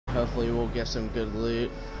Hopefully we'll get some good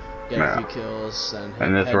loot, get a few kills,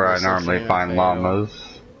 and this is where I normally find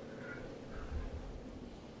llamas.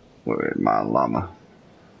 Where's my llama?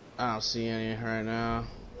 I don't see any right now.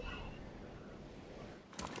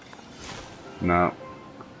 No.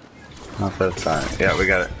 Not this time. Yeah,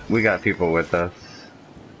 we got people with us.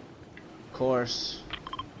 Of course.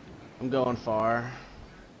 I'm going far.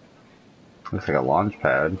 Looks like a launch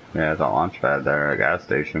pad. Yeah, it's a launch pad there at a gas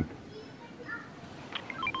station.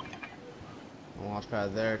 A launch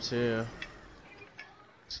pad there too.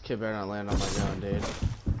 This kid better not land on my gun, dude.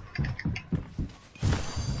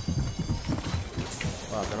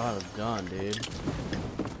 Wow, they don't have a gun, dude.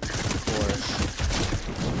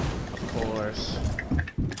 Of course.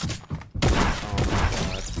 Oh my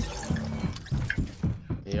god.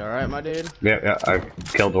 You alright, my dude? Yeah, I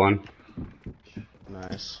killed one.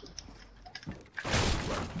 Nice.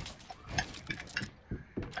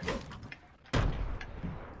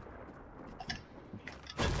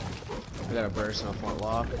 I got a burst and a front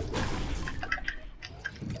lock.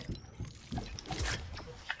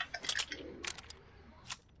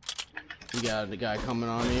 You got the guy coming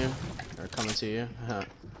on you, or coming to you.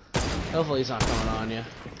 Hopefully he's not coming on you.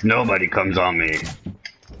 Nobody comes on me.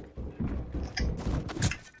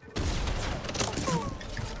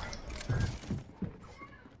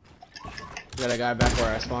 Got a guy back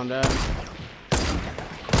where I spawned at.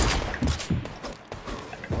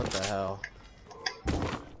 What the hell?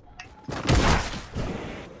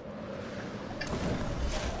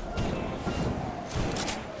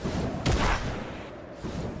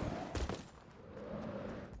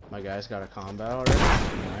 My guy's got a combat already.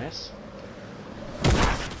 Nice.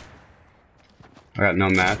 I got no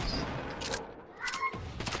mats.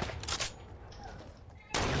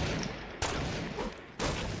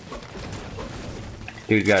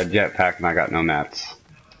 Dude's got a jetpack and I got no mats.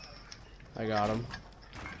 I got him.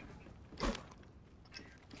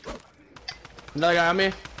 Another guy on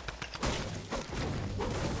me.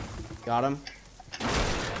 Got him.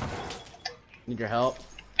 Need your help.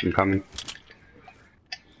 I'm coming.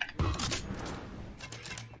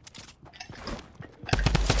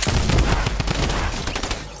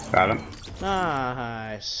 Got him.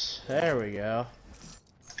 Nice. There we go.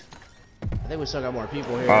 I think we still got more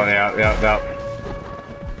people here. Oh, yeah.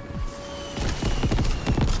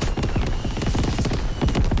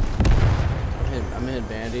 I'm hitting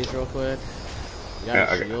bandies real quick. You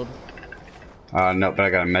got a shield? No, but I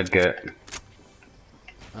got a med kit.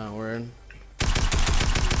 Oh, word.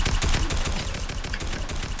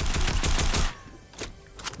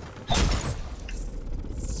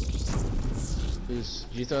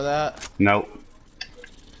 Did you throw that? Nope.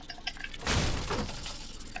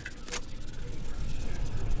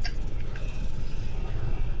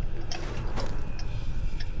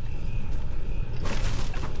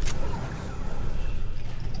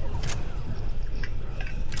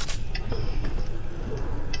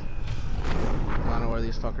 I don't know where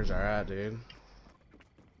these fuckers are at, dude.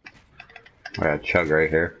 I got a chug right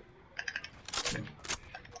here.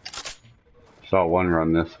 Saw one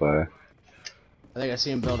run this way. I think I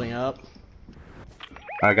see him building up.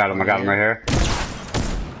 I got him right here.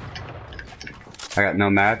 I got no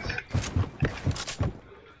mats.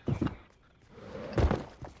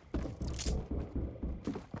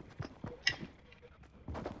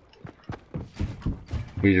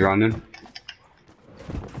 He's running.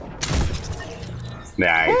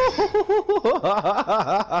 Nice.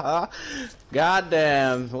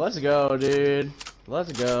 Goddamn. Let's go, dude.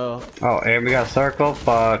 Let's go. Oh, and we got circle?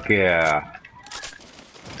 Fuck yeah.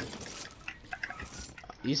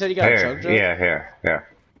 You said you got a chug jug? Yeah, here.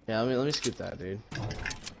 Yeah, let me scoop that, dude.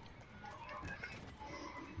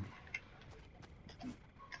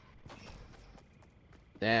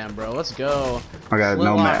 Damn, bro, let's go. I got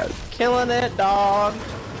no mats. Killing it, dog.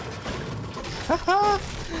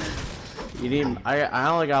 You need? I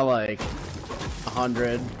only got like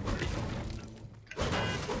 100.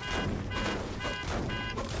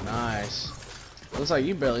 Nice. Looks like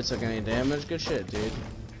you barely took any damage. Good shit, dude.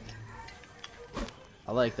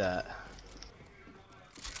 I like that.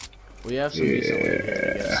 We have some decent loot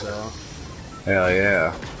here, I guess, so. Hell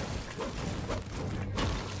yeah.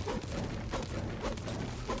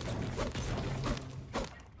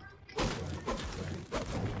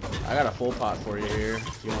 I got a full pot for you here,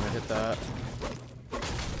 if you want to hit that.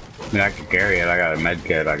 I mean, I could carry it. I got a med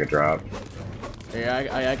kit I could drop.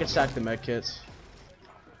 Yeah, I can stack the med kits.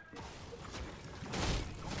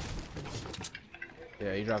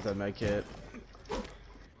 Yeah, you dropped that med kit.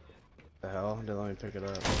 The hell? Didn't let me pick it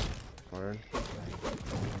up. Word.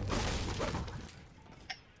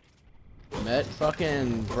 Met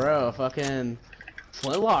fucking bro, fucking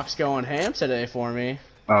Flintlock's going ham today for me.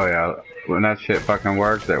 Oh yeah, when that shit fucking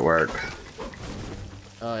works, it works.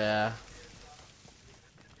 Oh yeah.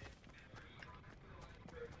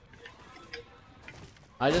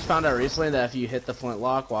 I just found out recently that if you hit the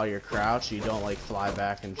flintlock while you're crouched, you don't like fly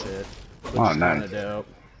back and shit. Which Oh, is nice. kinda dope.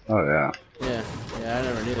 Oh yeah. Yeah, yeah, I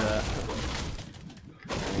never knew that.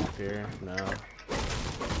 Up here, no.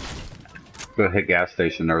 Go hit gas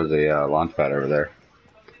station. There was a launch pad over there.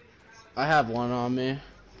 I have one on me.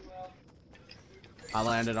 I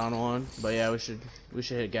landed on one, but yeah, we should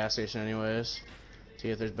hit gas station anyways. See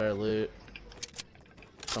if there's better loot.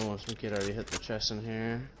 Some kid already hit the chest in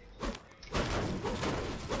here.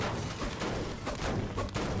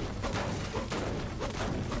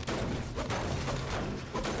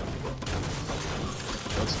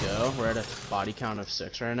 Let's go. We're at a body count of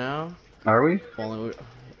 6 right now. Are we?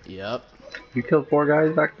 Yep. You killed 4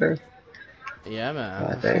 guys back there? Yeah, man.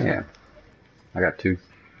 God damn. I got 2.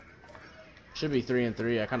 Should be 3 and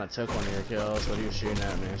 3. I kind of took one of your kills, but he was shooting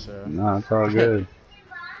at me, so. No, it's all good.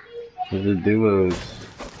 Those are duos.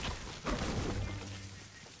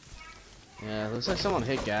 Yeah, looks like someone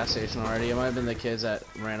hit gas station already. It might have been the kids that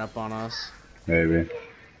ran up on us. Maybe.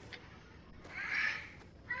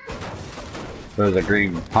 There's a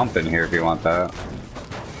green pump in here if you want that.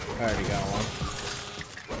 I already got one.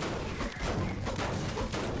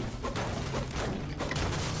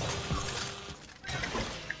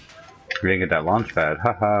 We didn't get that launch pad.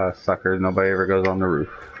 Haha, suckers. Nobody ever goes on the roof.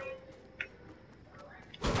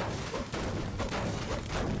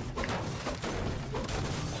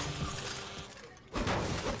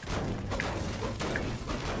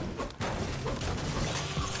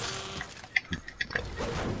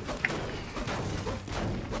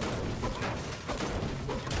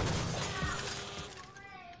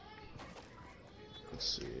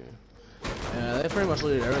 Let's see. Yeah, they pretty much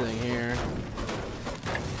looted everything here.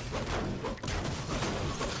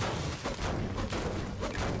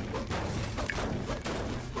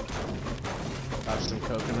 Got some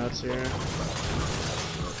coconuts here.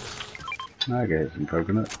 I gave some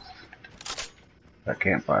coconuts. That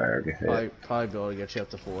campfire. Probably be able to get you up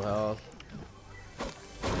to full health.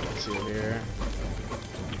 Let's see here.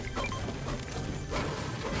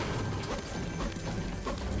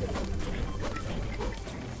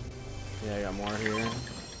 Yeah, I got more here.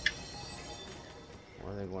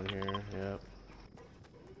 I think one here, yep.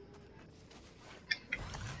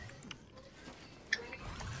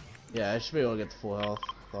 Yeah, I should be able to get the full health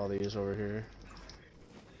with all these over here.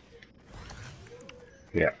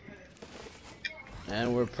 Yeah.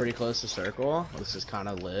 And we're pretty close to circle. This is kind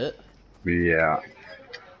of lit. Yeah.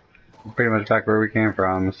 Pretty much back where we came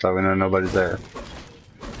from, so we know nobody's there.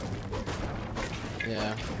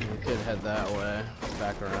 Yeah, we could head that way,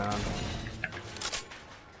 back around.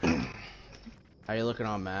 How you looking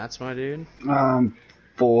on mats, my dude?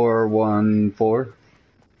 414.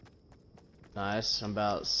 Nice. I'm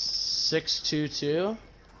about 622.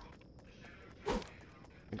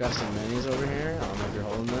 I got some minis over here. I don't know if you're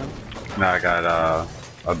holding them. No, I got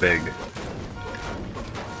a big.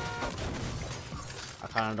 I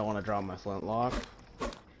kind of don't want to drop my flintlock.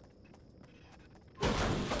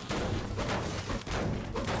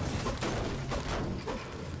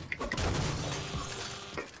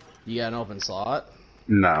 You got an open slot?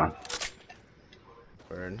 No.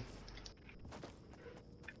 Word.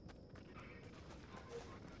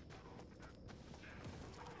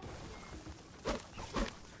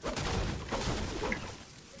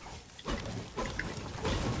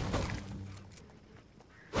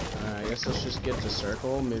 I guess let's just get to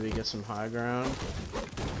circle, maybe get some high ground.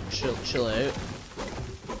 Chill out.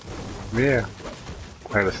 Yeah.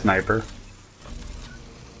 I got a sniper.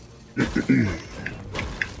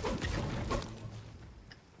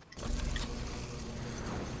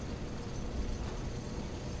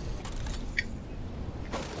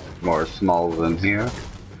 More smalls in here.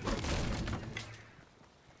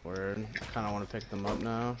 Word. I kind of want to pick them up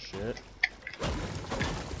now. Shit.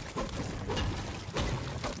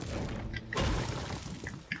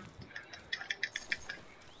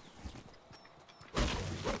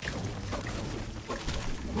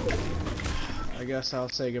 I guess I'll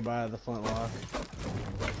say goodbye to the flintlock.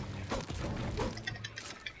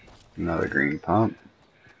 Another green pump.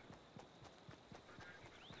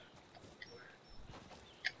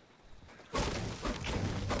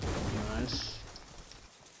 Nice.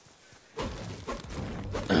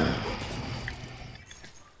 I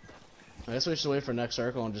guess we should wait for next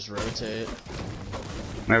circle and just rotate.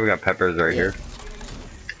 Maybe we got peppers right here.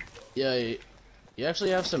 Yeah, you actually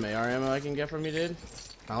have some AR ammo I can get from you, dude?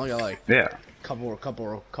 I only got like Yeah.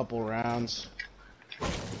 couple rounds.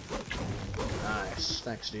 Nice.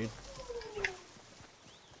 Thanks, dude.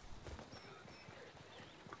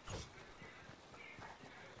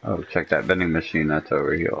 Oh, check that vending machine that's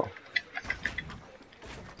over here.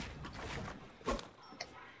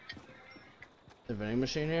 The vending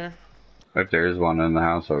machine here? If there is one in the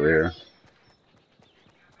house over here.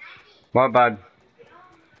 What, bud?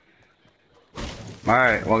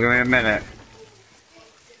 Alright, well, give me a minute.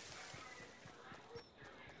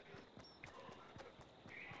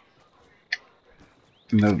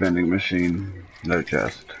 No vending machine, no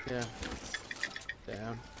chest. Yeah.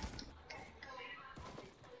 Damn.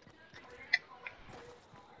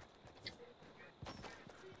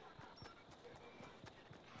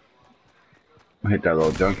 I hit that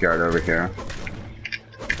little junkyard over here.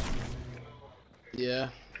 Yeah.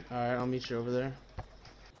 Alright, I'll meet you over there.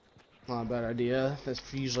 Not a bad idea. That's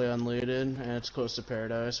usually unlooted, and it's close to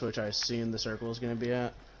Paradise, which I assume the circle is going to be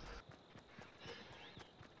at.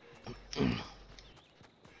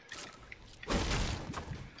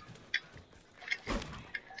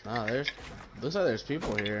 Ah, looks like there's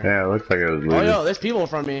people here. Yeah, it looks like it was looted. Oh, yo, there's people in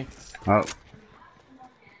front of me. Oh.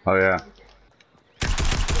 Oh, yeah.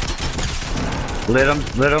 Lit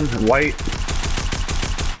him, white.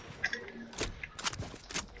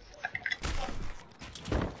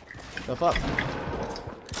 The fuck?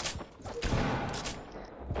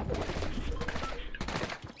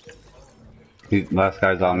 Last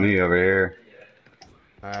guy's on me over here.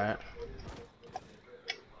 Alright.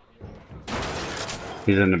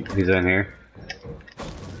 He's in here.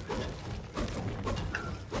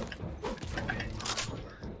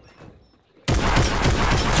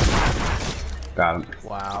 Got him.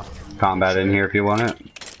 Wow. Combat in here if you want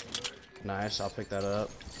it. Nice, I'll pick that up.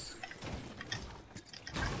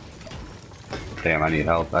 Damn, I need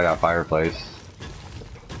help. I got fireplace.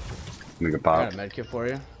 Make a I pop. got a medkit for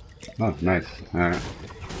you. Oh, nice. Alright.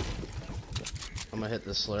 I'm gonna hit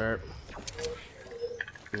the slurp.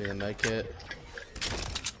 Give me the medkit.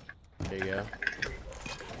 There you go.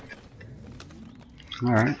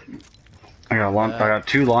 Alright. I got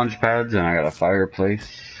 2 launch pads and I got a fireplace.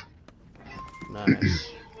 Nice.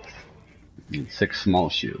 And 6 small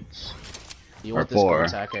shields. You want Or this 4.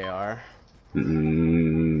 attack AR? I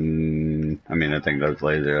mean, that thing does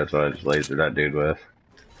laser. That's what I just lasered that dude with.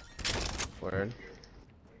 Word.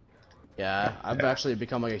 Yeah, I've actually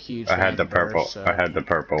become like a huge I had fan the of burst, purple. so. I had the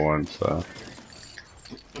purple one, so.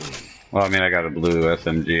 Well, I mean, I got a blue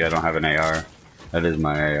SMG. I don't have an AR. That is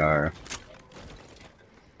my AR.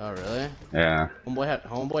 Oh really? Yeah.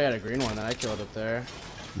 Homeboy had a green one that I killed up there.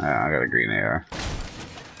 Yeah, I got a green AR.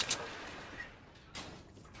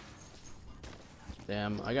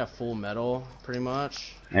 Damn, I got full metal pretty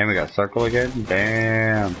much. And we got circle again.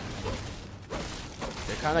 Damn.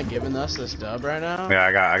 They're kind of giving us this dub right now. Yeah,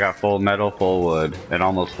 I got full metal, full wood, and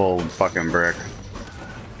almost full fucking brick.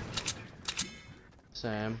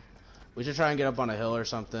 Same. We should try and get up on a hill or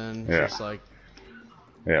something. Yeah. Just like.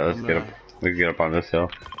 Yeah, let's get up. We can get up on this hill.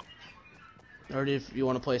 Or if you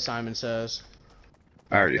want to play Simon Says.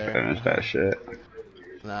 I already There. finished that shit.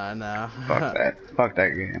 Nah. Fuck that. Fuck that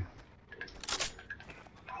game.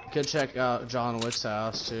 Could check out John Wick's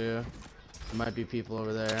house too. There might be people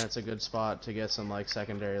over there. It's a good spot to get some like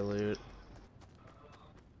secondary loot.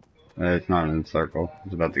 It's not in the circle.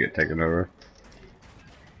 It's about to get taken over.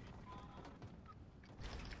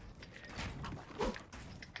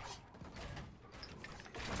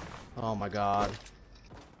 Oh my god.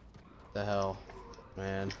 The hell,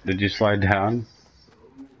 man. Did you slide down?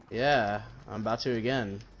 Yeah, I'm about to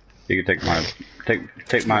again. You can take mine.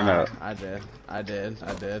 Take mine Nah, up. I did.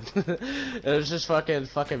 It was just fucking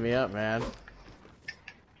me up, man.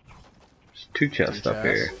 There's 2 chests up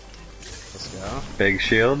here. Let's go. Big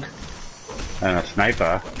shield and a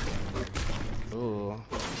sniper. Ooh.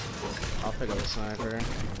 I'll pick up a sniper.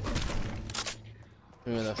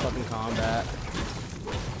 Give me the fucking combat.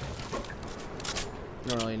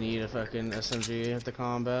 Don't really need a fucking SMG at the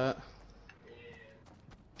combat.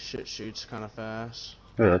 Shit shoots kind of fast.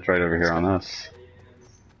 Oh, that's right over here on us.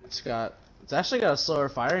 It's actually got a slower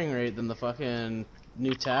firing rate than the fucking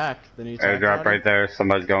new tac. The new tac Airdrop body. right there.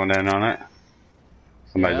 Somebody's going in on it.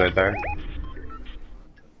 Somebody's Yeah. right there.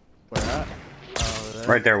 Where at? Oh, over there.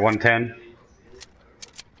 Right there, 110.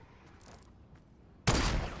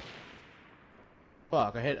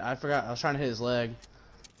 Fuck, I forgot. I was trying to hit his leg.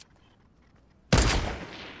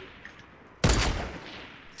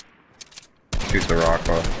 Shoot the rock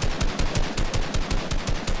off.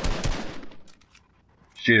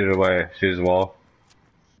 Shoot it away. Shoot his wall.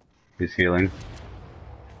 He's healing.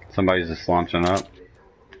 Somebody's just launching up.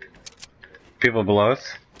 People below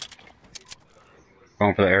us.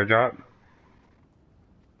 Going for the airdrop.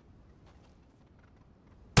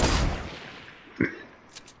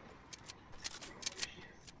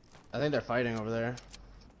 I think they're fighting over there.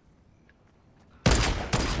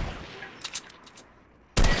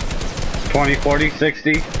 $20, $40,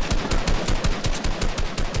 $60.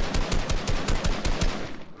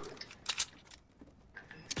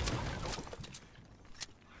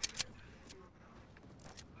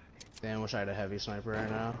 Damn, wish I had a heavy sniper right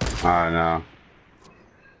now. I know.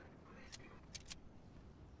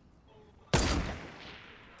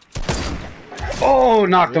 Oh,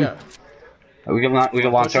 knocked him. We can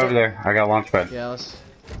launch over there. I got a launch pad. Yeah, let's.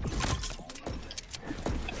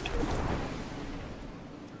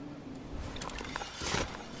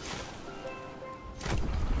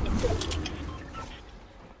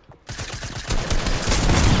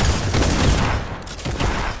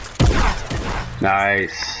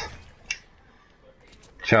 Nice.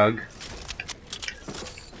 Chug.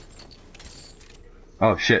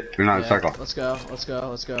 Oh shit, you're not in a circle. Let's go, let's go,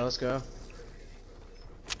 let's go, let's go.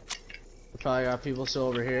 We probably got people still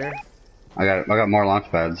over here. I got more launch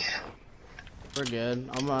pads. We're good.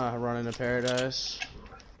 I'm gonna run into paradise.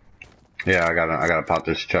 Yeah, I gotta pop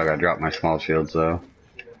this chug. I dropped my small shields though.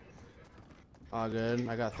 All good.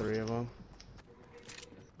 I got 3 of them.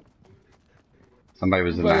 Somebody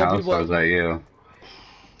was in the house, or was that you?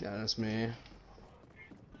 Yeah, that's me.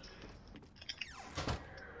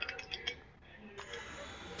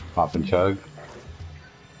 Pop and chug.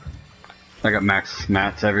 I got max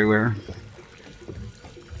mats everywhere.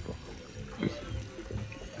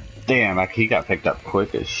 Damn, he got picked up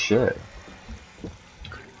quick as shit.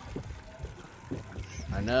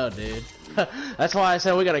 I know, dude. That's why I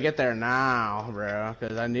said we gotta get there now, bro.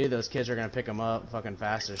 Because I knew those kids were gonna pick him up fucking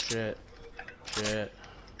fast as shit. Shit.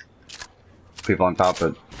 People on top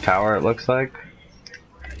of tower, it looks like.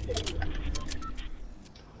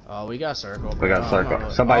 Oh, we got circle. We got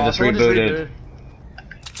circle. Somebody just rebooted.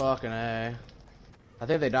 Fucking A. I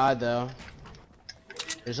think they died though.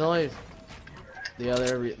 There's only the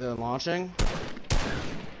other they're launching.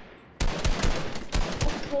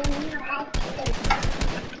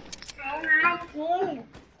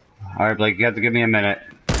 Alright, Blake, you have to give me a minute.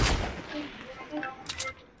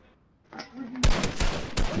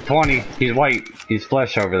 20. He's white. He's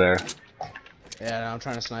flesh over there. Yeah, no, I'm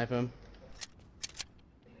trying to snipe him.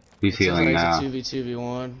 He's healing now. It's a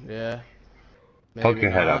 2v2v1. Yeah. Maybe Poke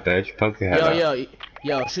your head up, bitch. Poke your head up.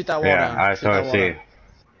 Yo, shoot that wall Yeah, down. I see.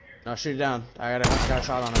 No, shoot it down. I got a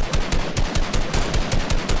shot on it.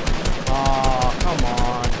 Oh, come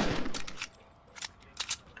on.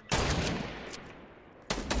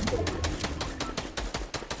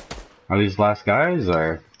 Are these last guys,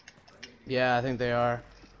 or? Yeah, I think they are.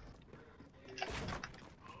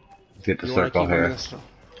 Let's get the circle here. I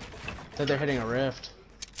think they're hitting a rift.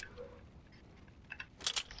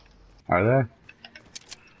 Are they?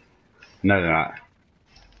 No, they're not.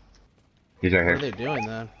 He's right here. What are they doing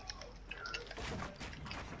then?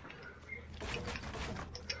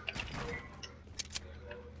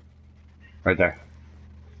 Right there.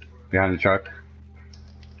 Behind the truck.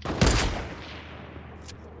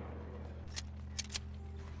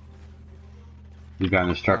 He's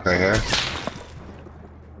behind this truck right here.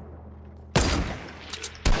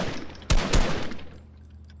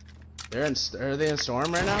 Are they in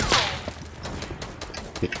storm right now?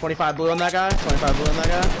 25 blue on that guy? 25 blue on that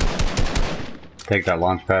guy? Take that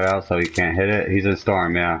launch pad out so he can't hit it. He's in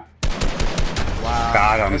storm, yeah. Wow.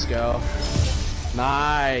 Got him. Let's go.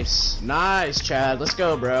 Nice. Nice, Chad. Let's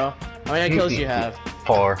go, bro. How many kills do you have?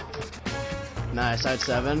 4. Nice. I had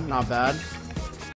 7. Not bad.